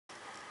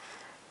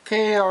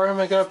Okay, alright,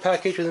 I got a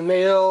package in the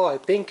mail. I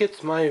think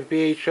it's my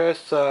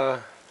VHS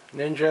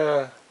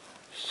Ninja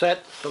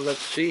set, so let's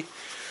see.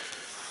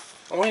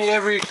 Only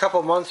every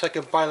couple months I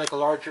can buy like a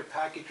larger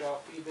package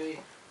off eBay.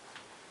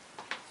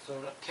 So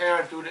I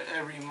can't do it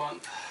every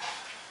month.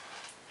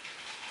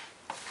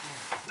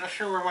 Not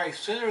sure where my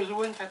scissors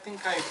went. I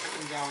think I put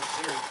them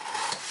downstairs.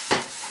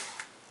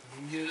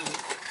 Use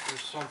it or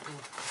something.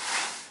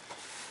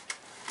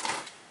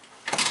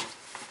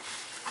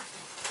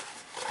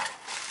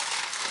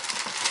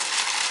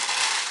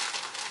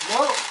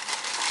 No!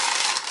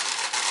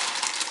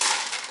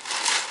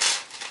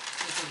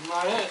 This is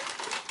not it.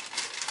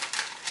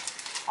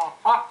 Ha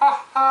ha ha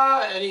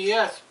ha!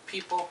 NES,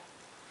 people.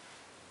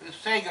 It's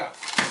Sega.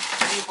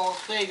 People,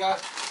 Sega.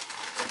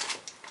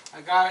 I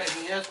got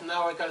NES,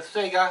 now I got a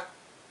Sega.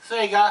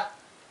 Sega!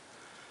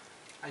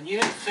 I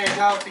needed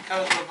Sega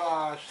because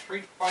of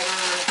Street Fighter,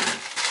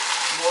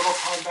 Mortal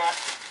Kombat.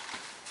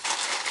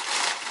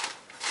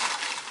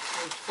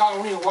 It's got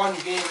only one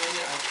game in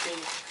it, I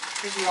think.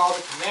 Should be all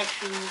the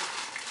connections.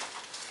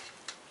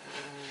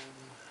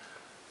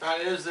 That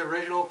is the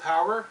original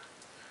power.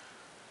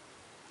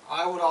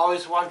 I would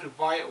always want to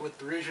buy it with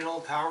the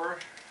original power.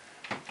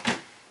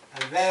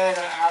 And then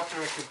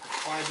after I could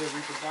buy the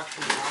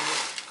reproduction power.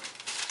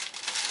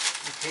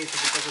 In case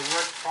it doesn't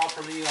work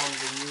properly on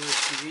the newer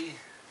TV.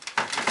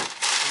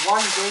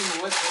 One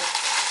game with it.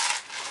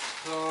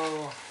 So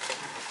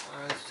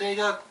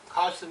Sega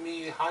costed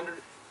me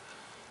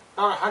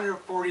about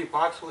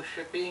 $140 with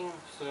shipping.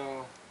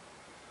 So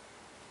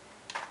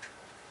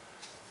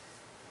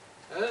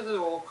that is an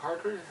old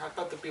cartridge. I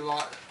thought that'd be a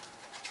little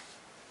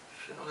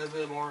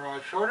bit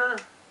more shorter.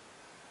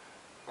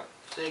 But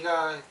Sega,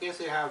 I guess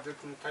they have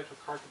different types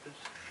of cartridges.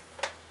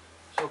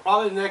 So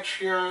probably next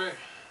year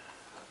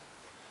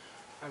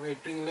I may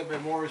bring a little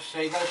bit more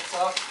Sega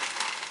stuff.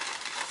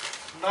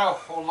 Not a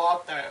whole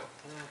lot that,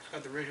 it's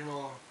got the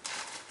original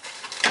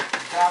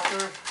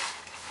adapter.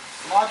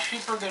 A lot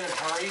cheaper than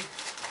Atari.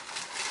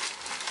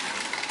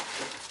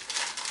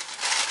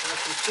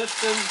 That's the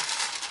system.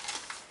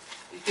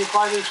 You can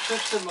buy this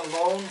system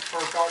alone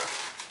for about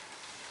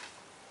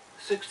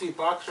 $60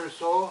 or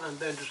so, and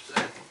then just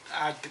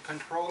add the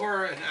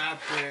controller and add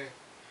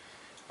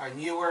the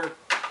newer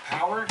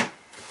power.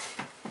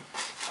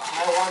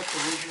 I want the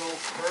original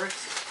first,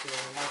 so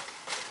that's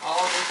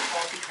all this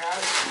package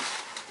has.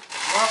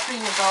 Roughly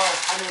about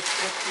 150,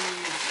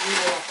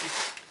 even up to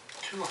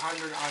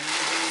 200 on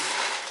eBay.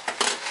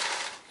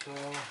 So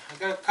I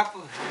got a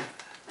couple.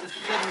 This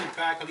set me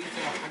back at least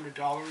 $100,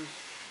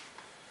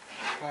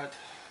 but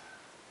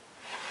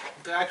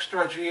the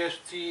extra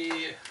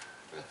GST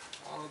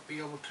I'll be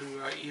able to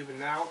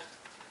even out.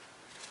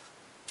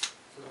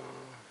 So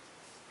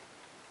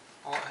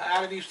I'll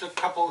add at least a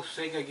couple of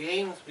Sega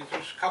games, because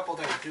there's a couple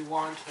that I do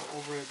want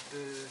over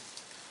the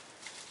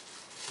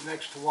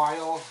next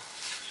while.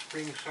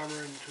 Spring,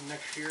 summer, into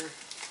next year.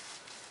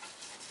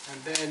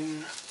 And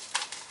then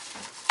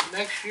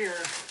next year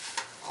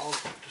I'll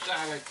just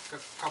add like a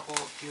couple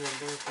here and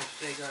there for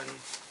Sega and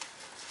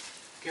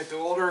get the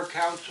older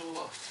console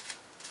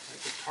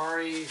like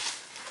Atari,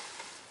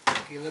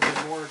 get a little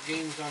bit more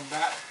games on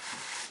that,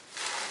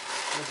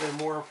 a little bit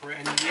more for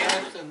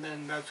NES, and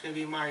then that's going to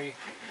be my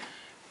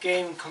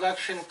game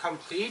collection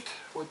complete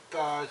with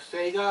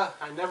Sega.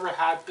 I never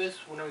had this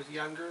when I was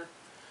younger,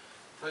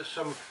 but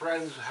some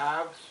friends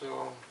have,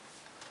 so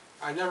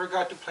I never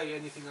got to play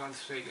anything on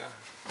Sega.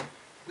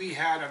 We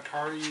had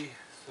Atari,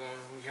 so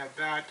we had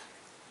that.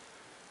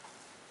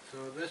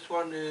 So this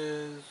one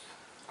is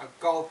a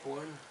golf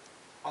one.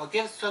 I'll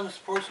get some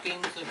sports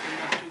games if they're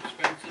not too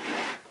expensive.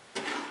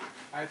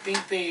 I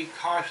think they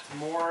cost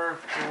more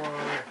for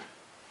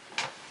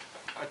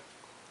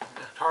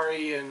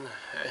Atari and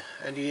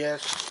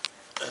NES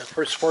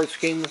for sports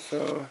games,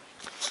 so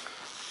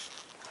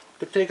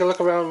could take a look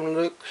around and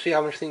look, see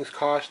how much things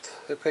cost.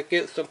 If I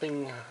get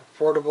something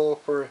affordable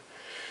for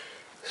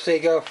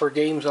Sega for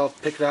games, I'll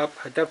pick it up.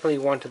 I definitely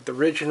wanted the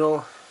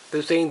original.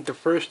 This ain't the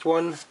first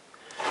one.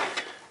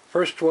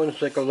 First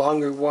one's like a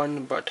longer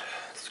one, but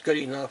it's good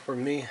enough for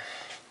me.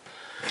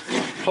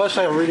 Plus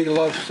I really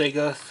love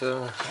Sega,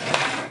 so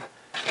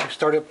I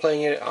started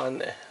playing it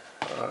on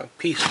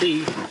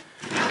PC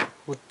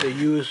with the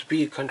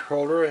USB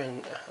controller,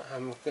 and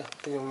I'm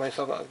thinking to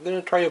myself, I'm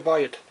going to try to buy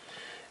it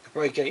if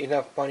I get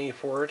enough money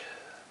for it.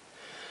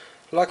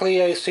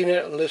 Luckily I seen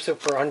it listed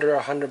for under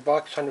 $100,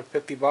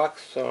 $150,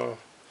 so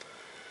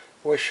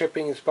with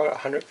shipping it's about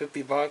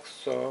 $150.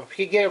 So if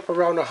you get it for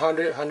around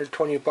 $100,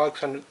 $120,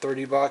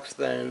 $130,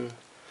 then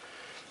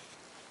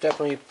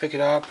definitely pick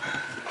it up.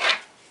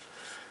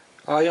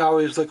 I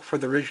always look for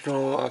the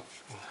original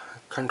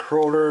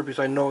controller because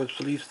I know it's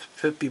at least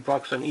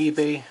 $50 on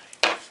eBay.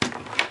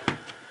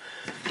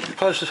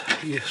 Plus,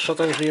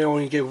 sometimes you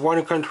only get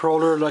one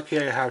controller. Lucky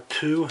I have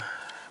two.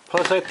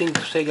 Plus, I think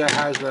Sega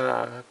has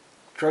a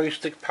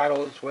joystick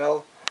paddle as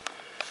well.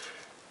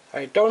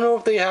 I don't know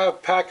if they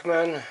have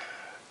Pac-Man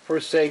for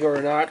Sega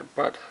or not,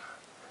 but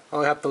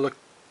I'll have to look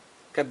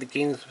at the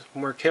games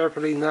more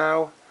carefully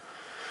now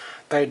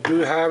that I do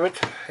have it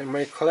in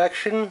my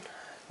collection.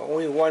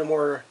 Only one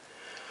more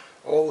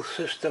old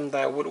system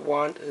that I would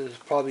want is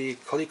probably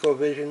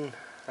ColecoVision.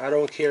 I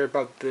don't care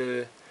about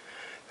the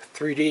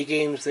 3D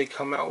games they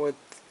come out with,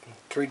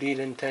 3D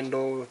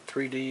Nintendo,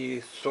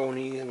 3D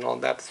Sony, and all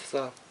that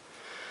stuff.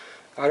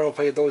 I don't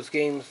play those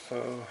games,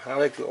 so I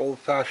like the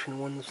old-fashioned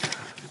ones.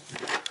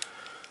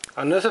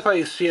 Unless if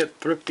I see it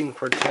thrifting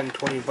for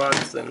 10-20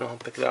 bucks, then I'll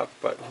pick it up,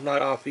 but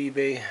not off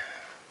eBay.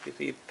 If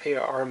you pay an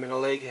arm and a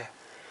leg.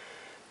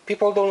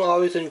 People don't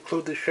always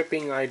include the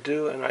shipping. I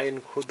do, and I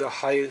include the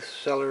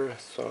highest seller,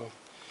 so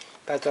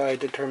that's how I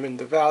determine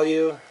the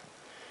value.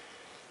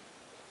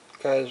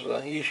 Because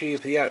usually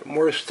if you add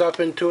more stuff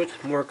into it,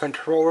 more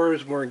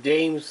controllers, more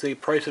games, they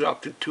price it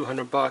up to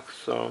 200 bucks.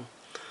 So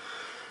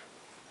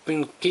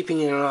been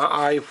keeping an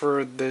eye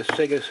for the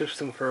Sega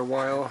system for a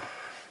while.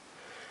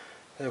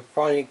 It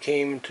finally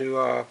came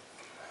to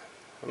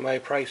my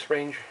price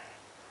range.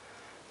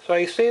 So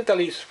I saved at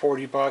least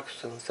 40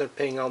 bucks instead of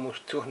paying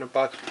almost 200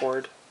 bucks for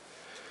it.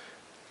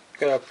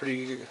 Got a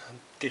pretty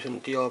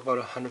decent deal, about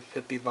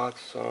 150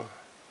 bucks. So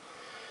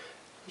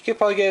you could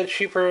probably get it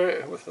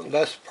cheaper with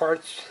less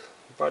parts,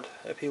 but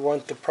if you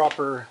want the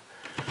proper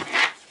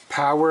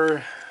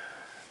power,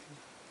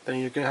 then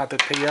you're gonna have to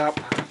pay up.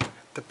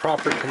 The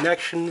proper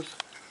connections,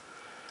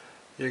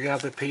 you're gonna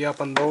have to pay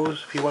up on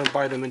those if you want to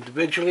buy them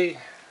individually.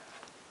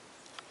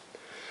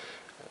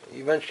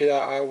 Eventually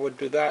I would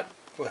do that,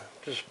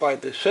 just buy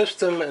the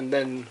system and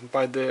then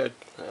buy the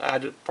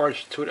added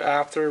parts to it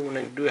after when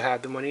I do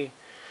have the money,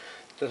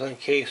 just in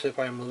case if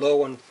I'm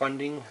low on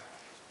funding.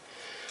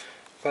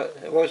 But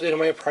it was in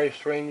my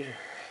price range,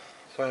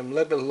 so I'm a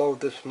little bit low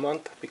this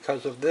month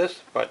because of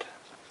this, but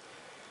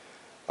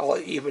I'll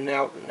even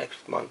out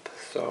next month.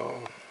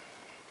 So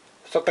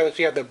sometimes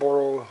you have to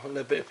borrow a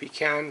little bit if you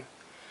can.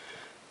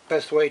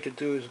 Best way to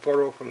do is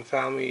borrow from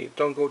family.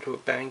 Don't go to a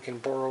bank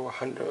and borrow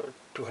 100,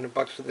 200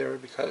 bucks there,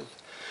 because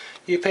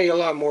you pay a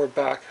lot more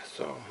back.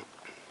 So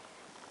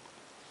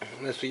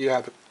unless you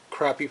have a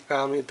crappy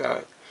family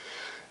that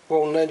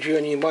won't lend you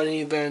any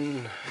money,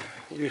 then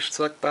you're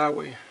stuck that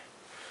way.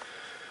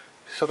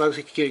 Sometimes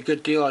you can get a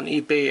good deal on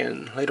eBay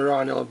and later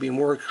on it'll be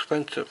more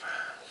expensive.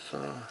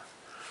 So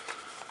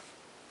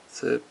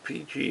it's a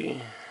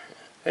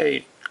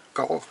PGA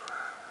Golf.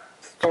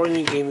 It's the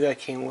only game that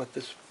came with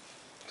this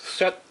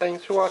set.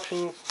 Thanks for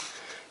watching.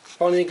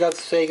 Finally got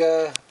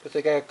Sega, but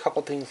they got a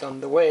couple things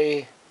on the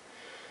way.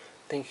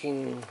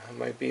 Thinking it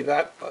might be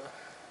that, but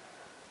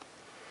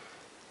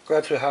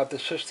glad to have the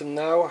system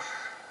now.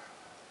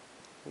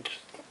 Just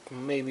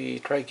maybe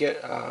try to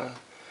get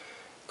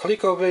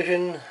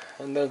ColecoVision,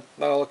 and then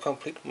that'll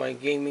complete my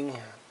gaming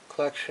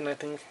collection, I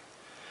think.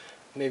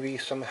 Maybe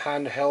some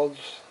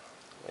handhelds,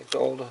 like the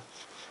old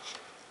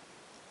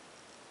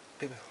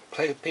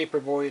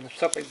Paperboy and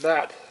stuff like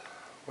that.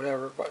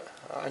 Whatever, but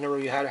I never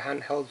really had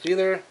handhelds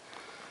either,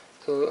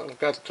 so I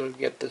got to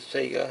get the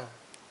Sega.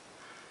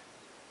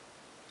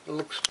 It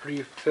looks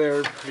pretty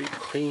fair, pretty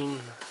clean.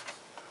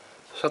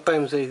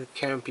 Sometimes they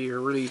can be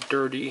really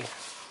dirty.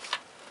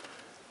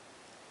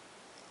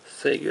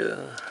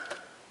 Sega.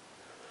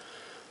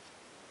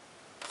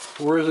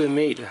 Where is it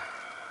made?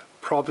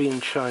 Probably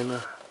in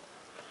China.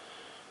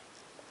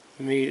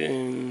 Made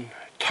in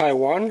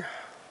Taiwan?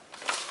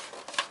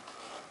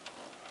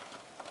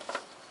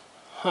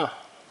 Huh.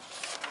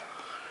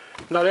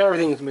 Not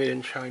everything's made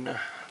in China.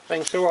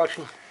 Thanks for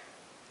watching.